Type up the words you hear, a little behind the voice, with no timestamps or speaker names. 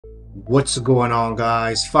What's going on,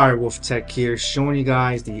 guys? Firewolf Tech here, showing you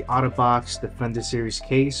guys the OtterBox Defender Series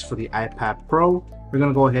case for the iPad Pro. We're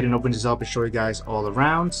gonna go ahead and open this up and show you guys all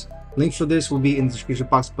around. Links for this will be in the description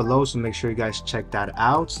box below, so make sure you guys check that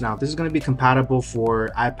out. Now, this is going to be compatible for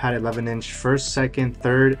iPad 11-inch first, second,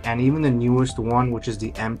 third, and even the newest one, which is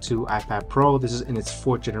the M2 iPad Pro. This is in its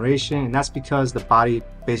fourth generation, and that's because the body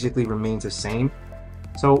basically remains the same.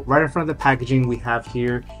 So right in front of the packaging, we have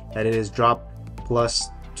here that it is Drop Plus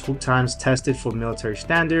 2 times tested for military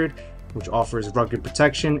standard, which offers rugged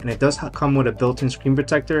protection, and it does come with a built-in screen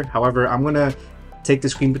protector. However, I'm gonna take the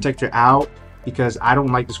screen protector out because I don't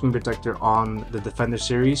like the screen protector on the Defender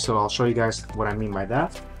series, so I'll show you guys what I mean by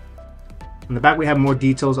that. On the back, we have more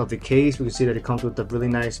details of the case. We can see that it comes with a really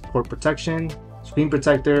nice port protection, screen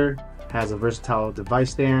protector, has a versatile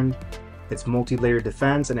device stand, it's multi-layer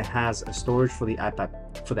defense, and it has a storage for the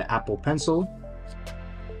iPad, for the Apple Pencil.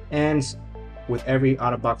 And with every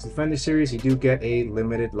OtterBox Defender series, you do get a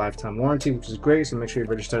limited lifetime warranty, which is great, so make sure you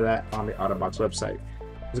register that on the OtterBox website.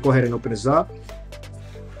 Let's go ahead and open this up.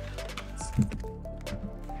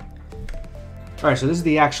 All right, so this is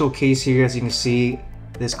the actual case here. As you can see,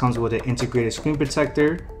 this comes with an integrated screen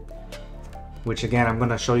protector, which again, I'm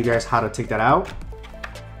gonna show you guys how to take that out.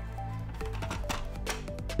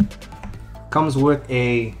 Comes with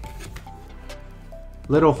a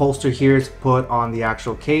little holster here to put on the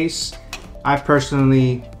actual case. I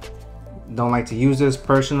personally don't like to use this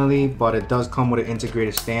personally, but it does come with an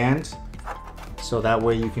integrated stand. So that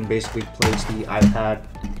way you can basically place the iPad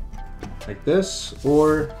like this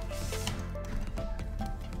or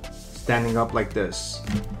standing up like this.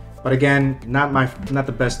 But again, not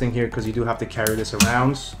the best thing here because you do have to carry this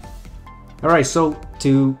around. All right, so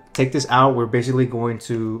to take this out, we're basically going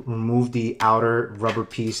to remove the outer rubber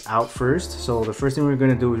piece out first. So the first thing we're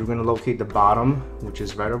gonna do is we're gonna locate the bottom, which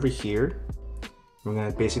is right over here. We're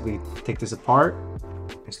gonna basically take this apart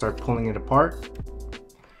and start pulling it apart.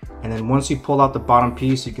 And then once you pull out the bottom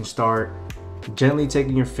piece, you can start gently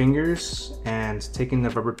taking your fingers and taking the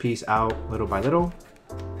rubber piece out little by little.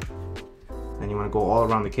 And you want to go all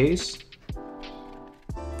around the case.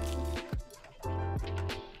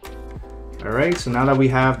 All right, so now that we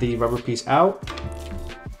have the rubber piece out,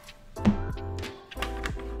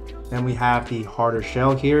 then we have the harder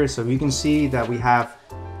shell here. So you can see that we have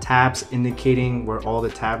tabs indicating where all the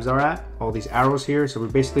tabs are at, all these arrows here. So we're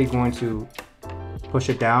basically going to push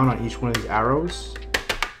it down on each one of these arrows.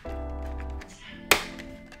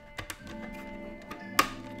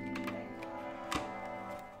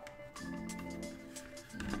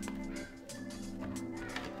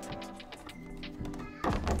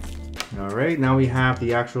 All right, now we have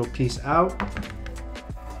the actual piece out.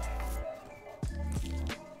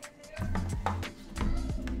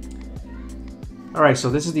 All right, so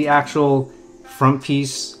this is the actual front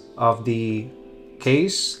piece of the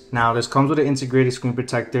case. Now this comes with an integrated screen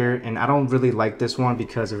protector, and I don't really like this one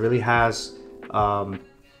because it really has a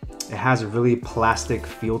really plastic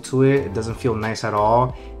feel to it. It doesn't feel nice at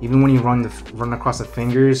all. Even when you run across the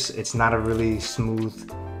fingers, it's not a really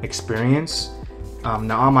smooth experience.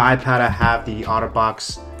 Now on my iPad, I have the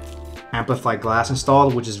OtterBox Amplify Glass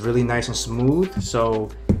installed, which is really nice and smooth. So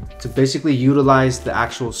to basically utilize the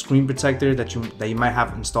actual screen protector that you might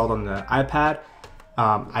have installed on the iPad,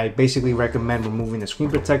 I basically recommend removing the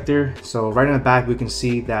screen protector. So right in the back, we can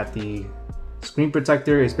see that the screen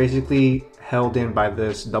protector is basically held in by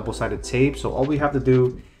this double-sided tape. So all we have to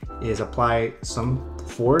do is apply some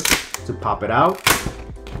force to pop it out.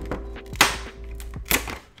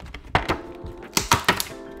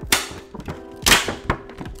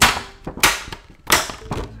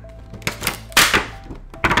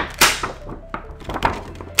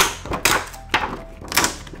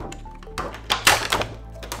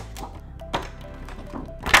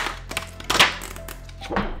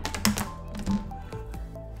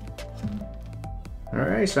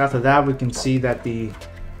 Alright, so after that, we can see that the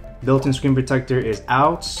built-in screen protector is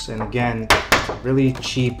out. And again, really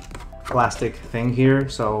cheap plastic thing here.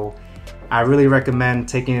 So I really recommend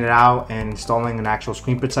taking it out and installing an actual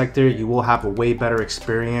screen protector. You will have a way better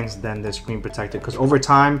experience than the screen protector because over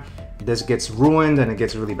time, this gets ruined and it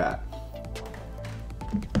gets really bad.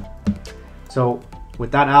 So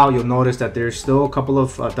with that out, you'll notice that there's still a couple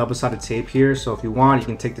of double-sided tape here. So if you want, you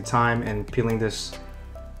can take the time and peeling this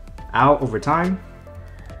out over time.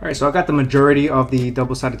 All right, so I got the majority of the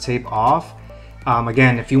double-sided tape off.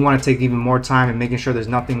 Again, if you want to take even more time and making sure there's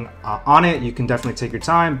nothing on it, you can definitely take your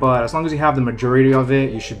time, but as long as you have the majority of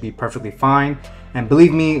it, you should be perfectly fine. And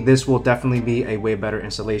believe me, this will definitely be a way better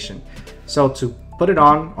installation. So to put it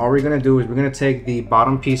on, all we're gonna do is we're gonna take the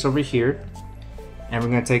bottom piece over here And we're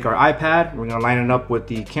gonna take our iPad, we're gonna line it up with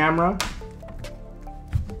the camera.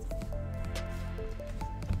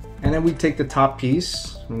 And then we take the top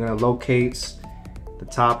piece, we're gonna locate the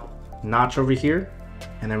top notch over here.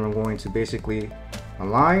 And then we're going to basically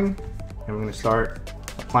align, and we're gonna start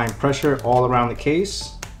applying pressure all around the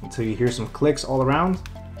case until you hear some clicks all around.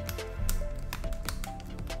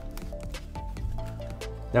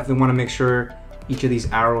 Definitely wanna make sure each of these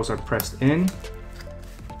arrows are pressed in.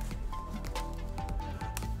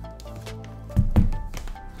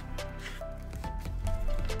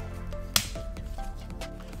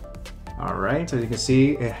 All right, so you can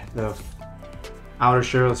see the outer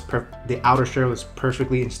shell is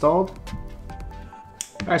perfectly installed.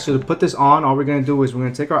 All right, so to put this on, all we're gonna do is we're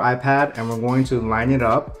gonna take our iPad and we're going to line it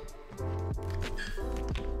up.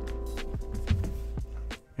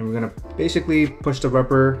 And we're gonna basically push the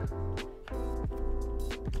rubber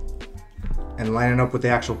and line it up with the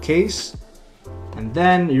actual case. And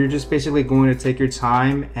then you're just basically going to take your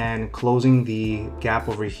time and closing the gap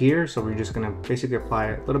over here. So we're just gonna basically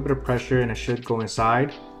apply a little bit of pressure and it should go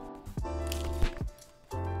inside.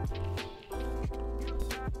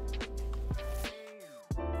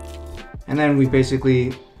 And then we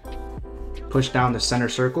basically push down the center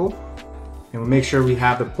circle and we make sure we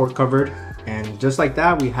have the port covered. And just like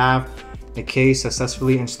that, we have the case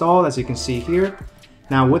successfully installed, as you can see here.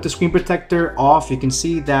 Now with the screen protector off, you can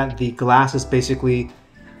see that the glass is basically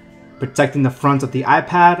protecting the front of the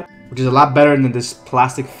iPad, which is a lot better than this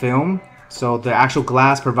plastic film. So the actual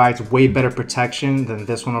glass provides way better protection than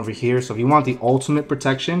this one over here. So if you want the ultimate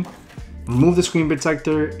protection, remove the screen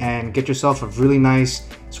protector and get yourself a really nice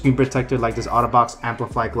screen protector like this OtterBox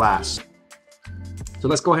Amplify glass. So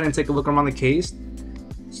let's go ahead and take a look around the case.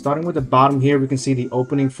 Starting with the bottom here, we can see the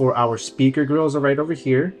opening for our speaker grills are right over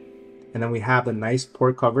here. And then we have the nice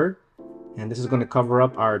port cover. And this is going to cover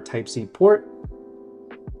up our Type-C port.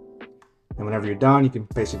 And whenever you're done, you can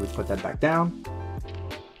basically put that back down.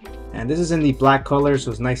 And this is in the black color,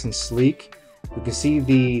 so it's nice and sleek. You can see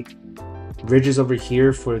the ridges over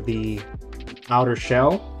here for the outer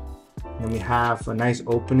shell. And then we have a nice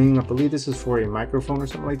opening. I believe this is for a microphone or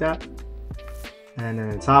something like that. And then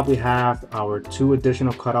on the top we have our 2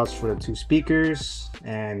 additional cutouts for the 2 speakers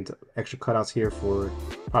and extra cutouts here for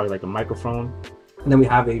probably like a microphone. And then we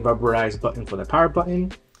have a rubberized button for the power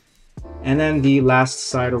button. And then the last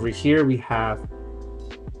side over here we have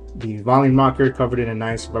the volume rocker covered in a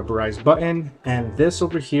nice rubberized button. And this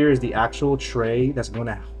over here is the actual tray that's going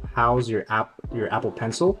to house your Apple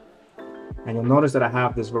Pencil. And you'll notice that I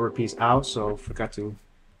have this rubber piece out, so forgot to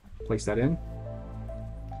place that in.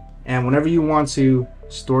 And whenever you want to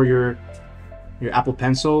store your Apple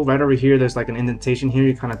Pencil, right over here there's like an indentation here.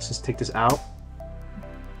 You kind of just take this out.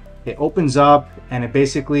 It opens up and it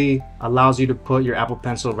basically allows you to put your Apple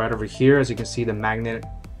Pencil right over here. As you can see, the magnet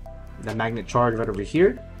charge right over here.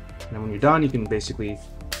 And then when you're done, you can basically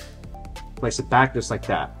place it back just like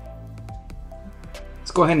that.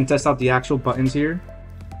 Let's go ahead and test out the actual buttons here.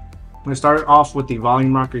 I'm going to start off with the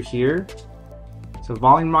volume rocker here. So the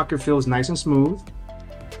volume rocker feels nice and smooth.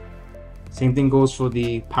 Same thing goes for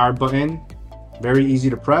the power button. Very easy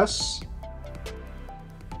to press.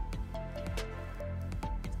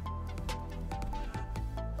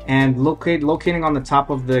 And locating on the top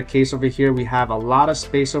of the case over here, we have a lot of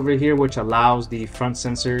space over here, which allows the front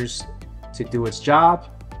sensors to do its job.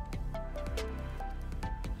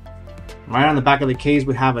 Right on the back of the case,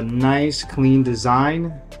 we have a nice clean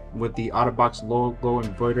design with the OtterBox logo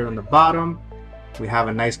embroidered on the bottom. We have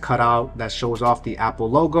a nice cutout that shows off the Apple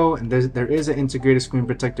logo, and there is an integrated screen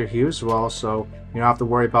protector here as well, so you don't have to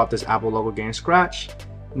worry about this Apple logo getting scratched.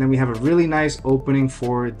 And then we have a really nice opening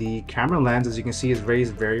for the camera lens. As you can see, it's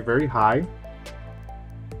raised very, very high.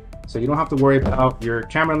 So you don't have to worry about your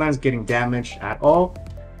camera lens getting damaged at all.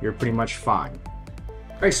 You're pretty much fine.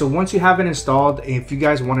 All right, so once you have it installed, if you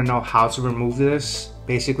guys want to know how to remove this,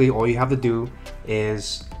 basically all you have to do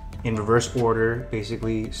is, in reverse order,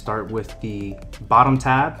 basically start with the bottom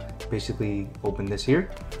tab, basically open this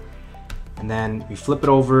here, and then you flip it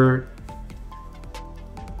over,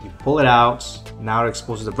 you pull it out. Now it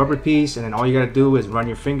exposes the rubber piece, and then all you gotta do is run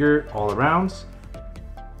your finger all around.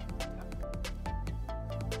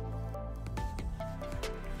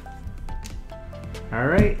 All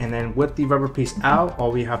right, and then with the rubber piece out,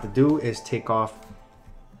 all we have to do is take off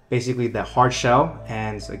basically the hard shell.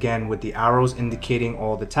 And again, with the arrows indicating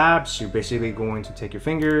all the tabs, you're basically going to take your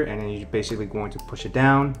finger and then you're basically going to push it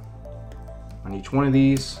down on each one of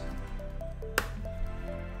these.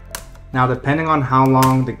 Now, depending on how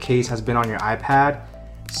long the case has been on your iPad,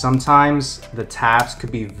 sometimes the tabs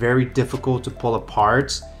could be very difficult to pull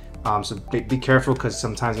apart. So be careful, because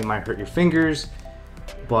sometimes you might hurt your fingers.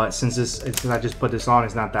 but since I just put this on,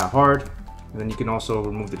 it's not that hard. And then you can also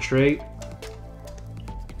remove the tray.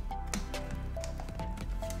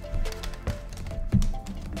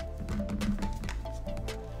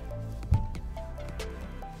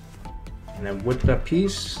 And then with that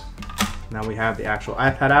piece, now we have the actual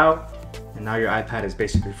iPad out, and now your iPad is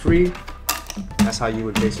basically free. That's how you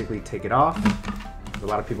would basically take it off. A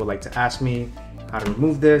lot of people like to ask me how to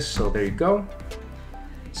remove this, so there you go.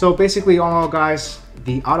 So basically, all in all, guys,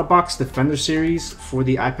 the OtterBox Defender series for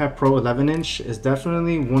the iPad Pro 11-inch is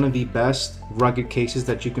definitely one of the best rugged cases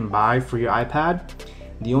that you can buy for your iPad.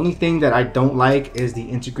 The only thing that I don't like is the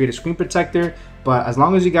integrated screen protector, but as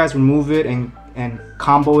long as you guys remove it and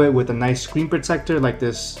combo it with a nice screen protector like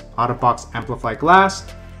this OtterBox Amplify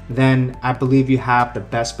Glass, then I believe you have the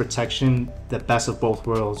best protection, the best of both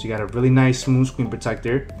worlds. You got a really nice smooth screen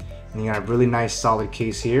protector, and you got a really nice solid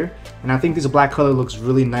case here. And I think this black color looks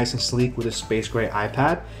really nice and sleek with a space gray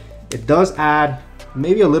iPad. It does add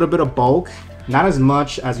maybe a little bit of bulk, not as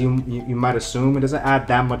much as you might assume. It doesn't add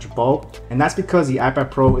that much bulk, and that's because the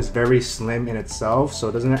iPad Pro is very slim in itself, so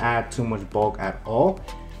it doesn't add too much bulk at all.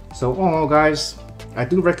 So all in all, guys, I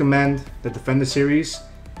do recommend the Defender series.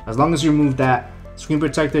 As long as you remove that screen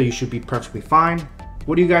protector, you should be perfectly fine.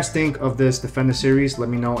 What do you guys think of this Defender series? Let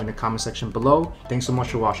me know in the comment section below. Thanks so much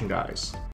for watching, guys.